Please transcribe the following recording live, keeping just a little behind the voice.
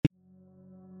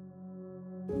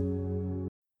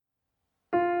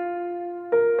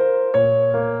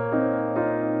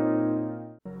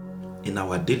In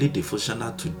our daily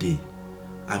devotional today,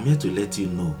 I'm here to let you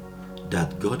know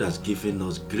that God has given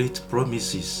us great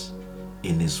promises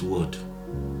in His Word.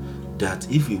 That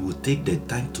if we will take the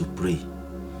time to pray,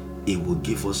 He will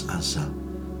give us answer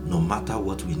no matter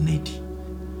what we need.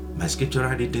 My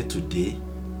scriptural reading today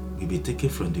will be taken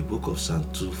from the book of Psalm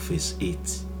 2 verse 8.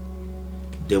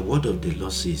 The word of the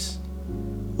Lord says,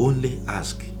 "Only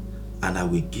ask, and I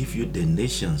will give you the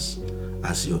nations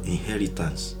as your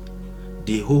inheritance,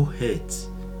 the whole earth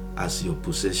as your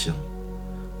possession.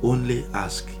 Only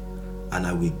ask, and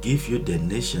I will give you the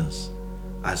nations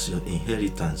as your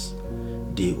inheritance,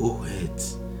 the whole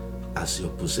earth as your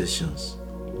possessions."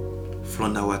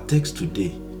 From our text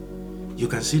today, you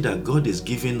can see that God is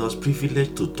giving us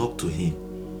privilege to talk to Him.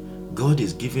 God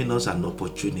is giving us an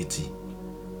opportunity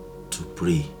to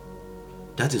pray.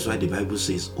 That is why the Bible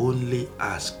says, only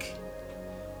ask.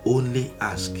 Only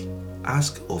ask.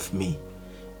 Ask of me.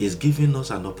 He's giving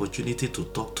us an opportunity to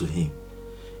talk to Him.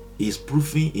 He's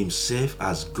proving Himself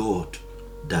as God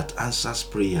that answers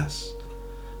prayers.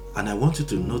 And I want you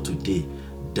to know today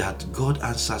that God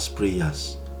answers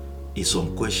prayers is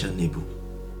unquestionable.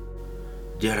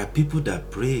 There are people that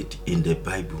prayed in the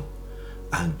Bible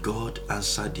and God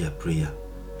answered their prayer.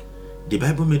 The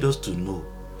Bible made us to know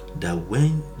that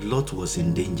when Lot was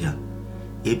in danger,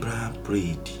 Abraham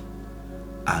prayed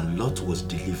and Lot was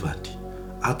delivered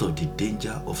out of the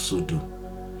danger of Sodom.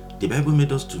 The Bible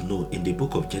made us to know in the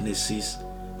book of Genesis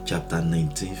chapter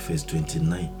 19 verse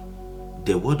 29,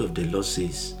 the word of the Lord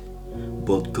says,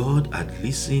 "But God had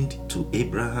listened to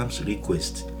Abraham's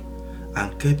request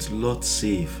and kept Lot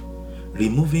safe,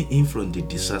 removing him from the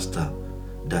disaster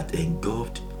that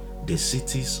engulfed the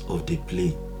cities of the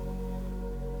plain."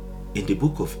 In the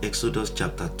book of Exodus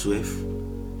chapter 12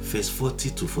 verse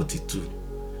 40 to 42,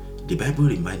 the Bible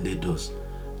reminded us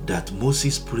that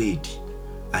Moses prayed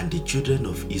and the children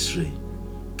of Israel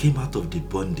came out of the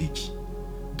bondage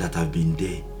that have been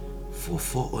there for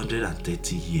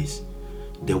 430 years.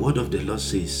 The word of the Lord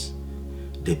says,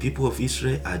 the people of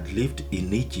Israel had lived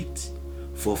in Egypt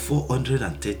for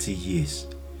 430 years.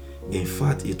 In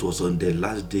fact, it was on the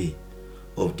last day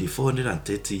of the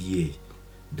 430 years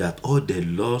that all the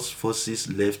Lord's forces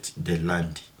left the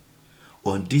land.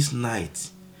 On this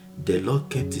night, the Lord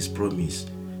kept His promise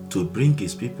to bring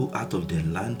His people out of the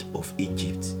land of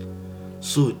Egypt.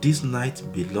 So this night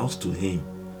belongs to Him,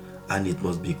 and it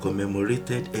must be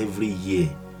commemorated every year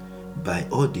by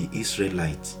all the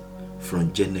Israelites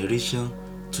from generation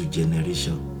to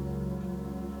generation.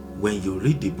 When you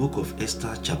read the book of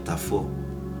Esther chapter 4,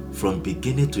 from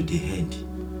beginning to the end,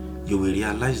 you will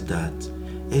realize that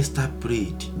Esther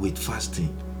prayed with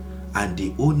fasting and the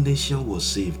whole nation was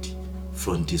saved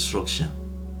from destruction.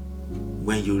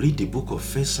 When you read the book of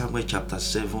 1 Samuel chapter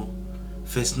 7,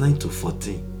 verse 9 to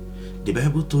 14, the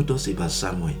Bible told us about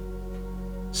Samuel.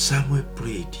 Samuel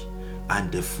prayed and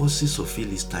the forces of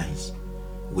Philistines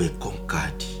were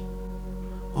conquered.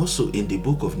 Also in the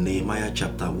book of Nehemiah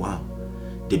chapter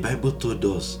 1, the Bible told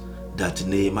us that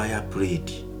Nehemiah prayed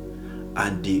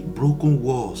and the broken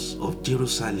walls of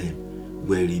Jerusalem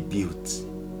were rebuilt.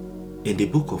 In the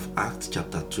book of Acts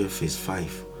chapter 12 verse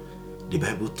 5, the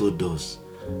Bible told us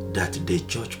that the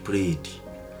church prayed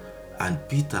and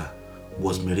Peter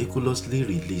was miraculously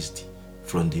released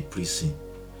from the prison.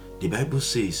 The Bible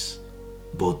says,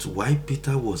 but while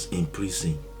Peter was in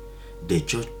prison, the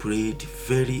church prayed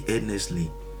very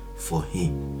earnestly for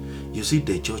him. You see,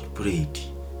 the church prayed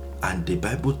and the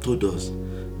Bible told us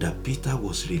that Peter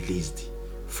was released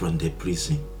from the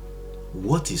prison.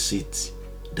 What is it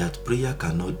that prayer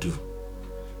cannot do?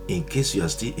 In case you are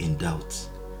still in doubt,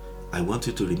 I want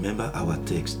you to remember our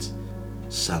text,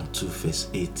 Psalm 2 verse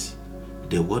 8.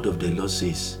 The word of the Lord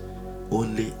says,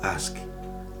 only ask,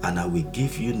 and I will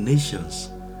give you nations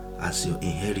as your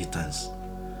inheritance,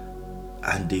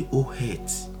 and the whole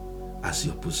earth as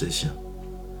your possession.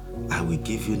 I will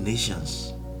give you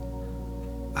nations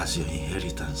as your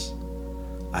inheritance,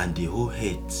 and the whole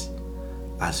earth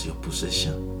as your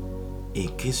possession.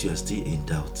 In case you are still in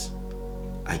doubt,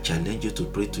 I challenge you to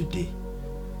pray today.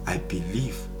 I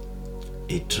believe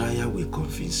a trial will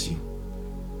convince you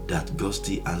that God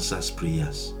still answers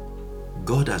prayers.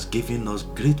 God has given us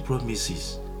great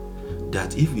promises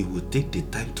that if we will take the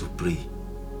time to pray,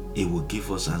 He will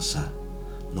give us answer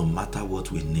no matter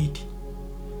what we need.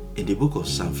 In the book of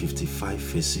Psalm 55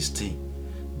 verse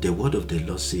 16, the word of the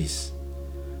Lord says,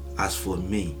 as for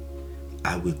me,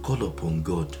 I will call upon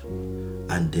God,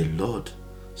 and the Lord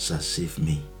shall save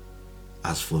me.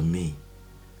 As for me,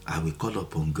 I will call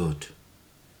upon God,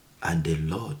 and the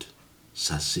Lord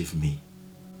shall save me.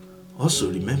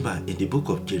 Also remember in the book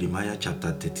of Jeremiah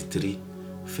chapter 33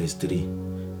 verse 3,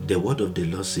 the word of the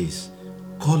Lord says,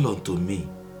 call unto me,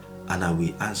 and I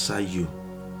will answer you,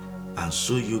 and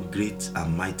show you great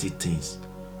and mighty things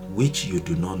which you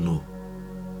do not know.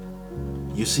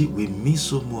 You see, we miss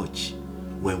so much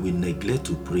when we neglect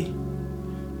to pray.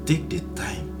 Take the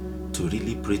time to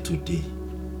really pray today,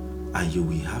 and you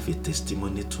will have a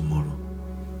testimony tomorrow.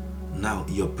 Now,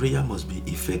 your prayer must be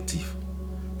effective.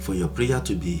 For your prayer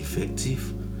to be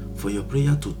effective, for your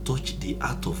prayer to touch the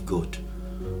heart of God,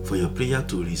 for your prayer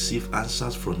to receive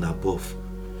answers from above,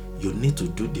 you need to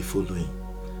do the following.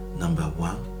 Number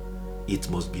one, it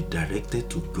must be directed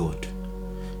to God.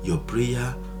 Your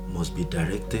prayer must be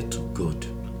directed to God.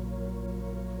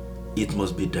 It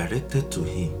must be directed to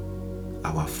Him,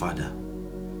 our Father.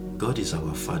 God is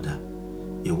our Father.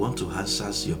 He wants to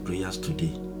answer your prayers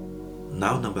today.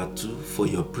 Now, number two, for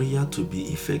your prayer to be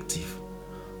effective,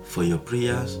 for your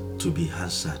prayers to be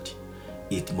answered,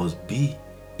 it must be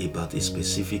about a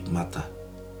specific matter.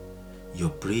 Your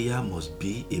prayer must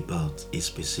be about a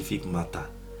specific matter.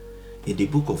 In the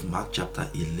book of Mark chapter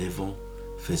 11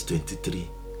 verse 23,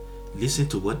 listen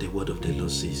to what the word of the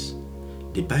Lord says.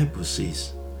 The Bible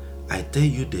says, I tell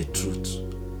you the truth,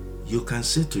 you can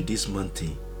say to this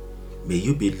mountain, may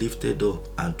you be lifted up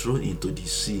and thrown into the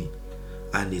sea,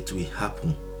 and it will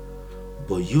happen.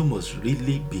 But you must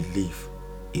really believe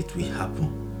it will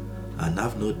happen, and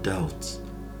have no doubt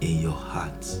in your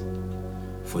heart.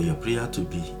 For your prayer to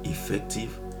be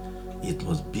effective, it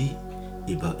must be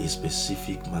about a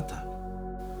specific matter.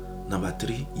 Number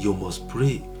three, you must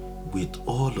pray with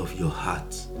all of your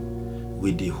heart,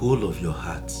 with the whole of your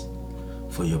heart,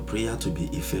 for your prayer to be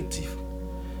effective.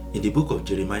 In the book of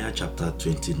Jeremiah chapter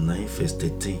 29 verse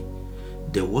 13,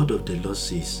 the word of the Lord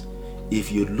says,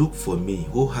 if you look for me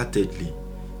wholeheartedly,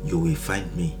 you will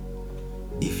find me.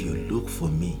 If you look for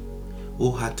me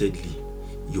wholeheartedly,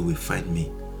 you will find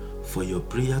me. For your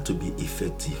prayer to be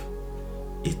effective,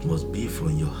 it must be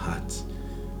from your heart.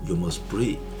 You must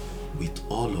pray with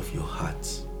all of your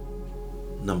heart.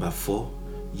 Number four,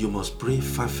 you must pray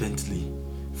fervently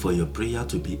for your prayer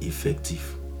to be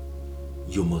effective.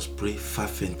 You must pray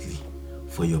fervently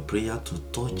for your prayer to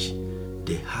touch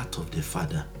the heart of the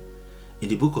Father. In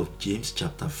the book of James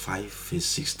chapter 5 verse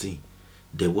 16,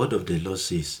 the word of the Lord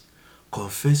says,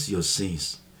 confess your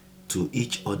sins to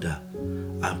each other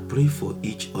and pray for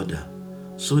each other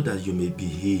so that you may be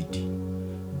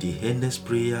healed. The earnest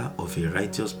prayer of a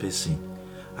righteous person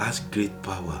has great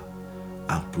power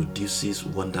and produces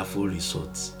wonderful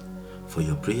results. For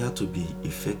your prayer to be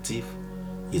effective,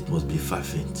 it must be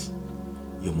fervent.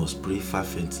 You must pray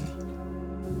fervently.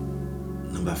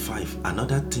 Number five,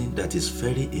 another thing that is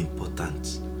very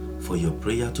important for your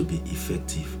prayer to be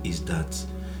effective is that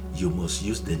you must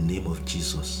use the name of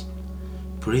Jesus.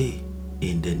 Pray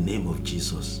in the name of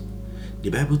Jesus. The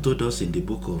Bible told us in the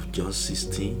book of John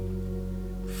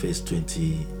 16 verse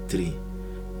 23.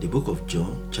 The book of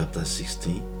John chapter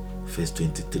 16 verse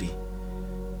 23.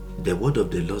 The word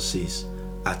of the Lord says,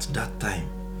 at that time,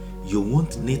 you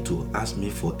won't need to ask me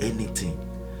for anything.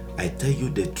 I tell you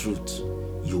the truth,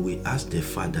 you will ask the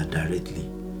Father directly.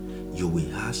 You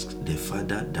will ask the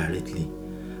Father directly,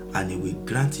 and He will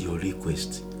grant your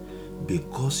request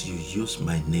because you use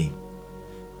my name.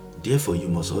 Therefore, you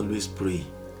must always pray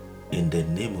in the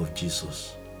name of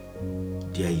Jesus.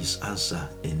 There is answer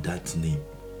in that name.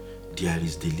 There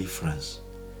is deliverance.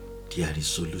 There is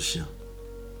solution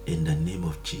in the name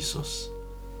of Jesus.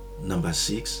 Number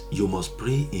six, you must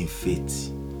pray in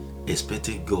faith,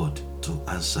 expecting God to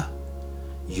answer.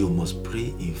 You must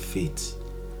pray in faith,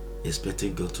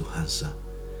 expecting God to answer.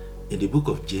 In the book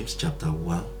of James chapter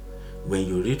 1, when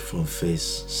you read from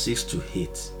verse 6 to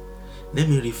 8, let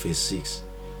me read verse 6.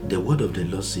 The word of the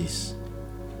Lord says,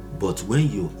 but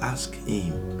when you ask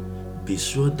Him, be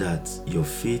sure that your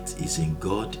faith is in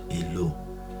God alone.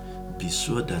 Be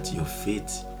sure that your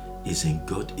faith is in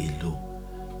God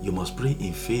alone. You must pray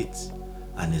in faith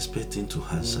and expect Him to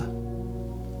answer.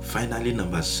 Finally,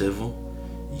 number 7,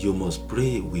 you must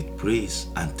pray with praise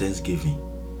and thanksgiving.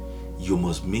 You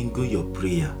must mingle your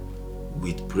prayer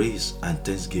with praise and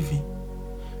thanksgiving.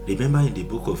 Remember in the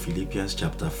book of Philippians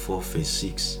chapter 4 verse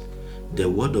 6, the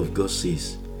word of God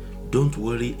says, don't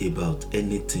worry about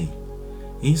anything.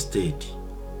 Instead,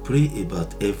 pray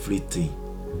about everything.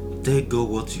 Tell God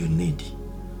what you need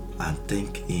and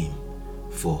thank Him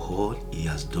for all He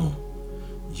has done.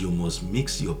 You must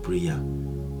mix your prayer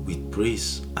with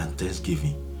praise and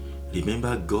thanksgiving.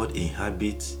 Remember, God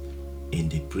inhabits in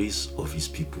the praise of His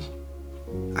people.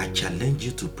 I challenge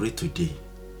you to pray today.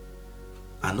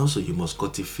 And also you must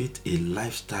cultivate a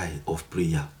lifestyle of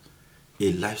prayer.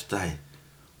 a lifestyle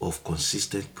of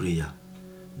consistent prayer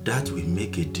that will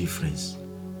make a difference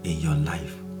in your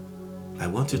life. I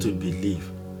want you to believe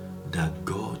that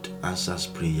God answers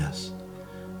prayers.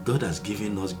 God has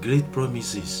given us great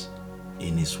promises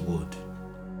in His Word.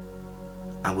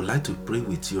 I would like to pray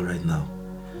with you right now.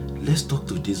 Let's talk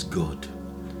to this God,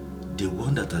 the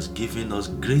one that has given us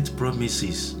great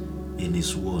promises in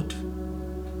His Word.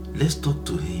 Let's talk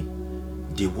to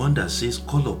Him, the one that says,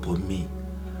 call upon me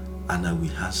and I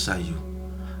will answer you,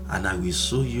 and I will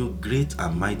show you great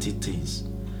and mighty things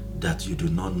that you do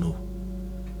not know.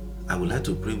 I would like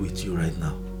to pray with you right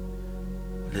now.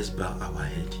 Let's bow our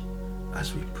head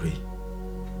as we pray.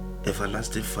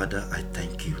 Everlasting Father, I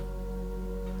thank you.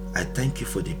 I thank you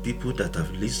for the people that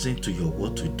have listened to your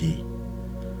word today.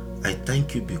 I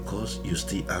thank you because you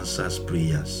still answer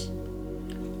prayers.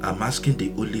 I'm asking the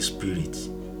Holy Spirit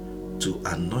to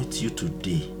anoint you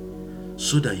today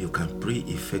so that you can pray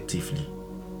effectively.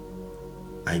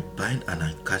 I bind and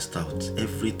I cast out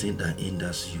everything that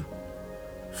hinders you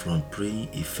from praying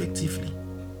effectively.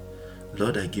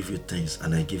 Lord, I give you thanks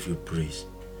and I give you praise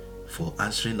for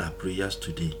answering our prayers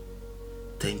today.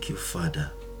 Thank you,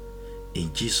 Father.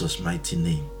 In Jesus' mighty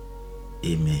name,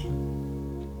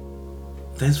 amen.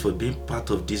 Thanks for being part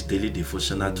of this daily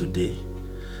devotional today.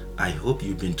 I hope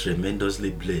you've been tremendously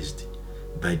blessed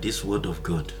by this word of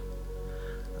God.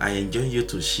 I enjoy you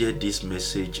to share this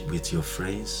message with your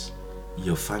friends,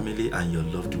 your family, and your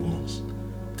loved ones.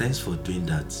 Thanks for doing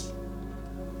that.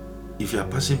 If you are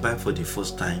passing by for the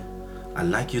first time, I'd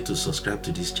like you to subscribe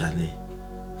to this channel,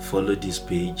 follow this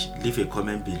page, leave a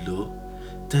comment below,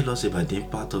 tell us about the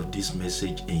impact of this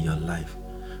message in your life.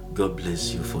 God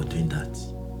bless you for doing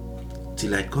that.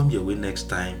 Till I come your way next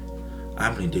time,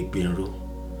 I'm Rinde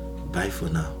Gbenro. Bye for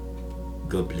now.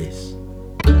 God bless.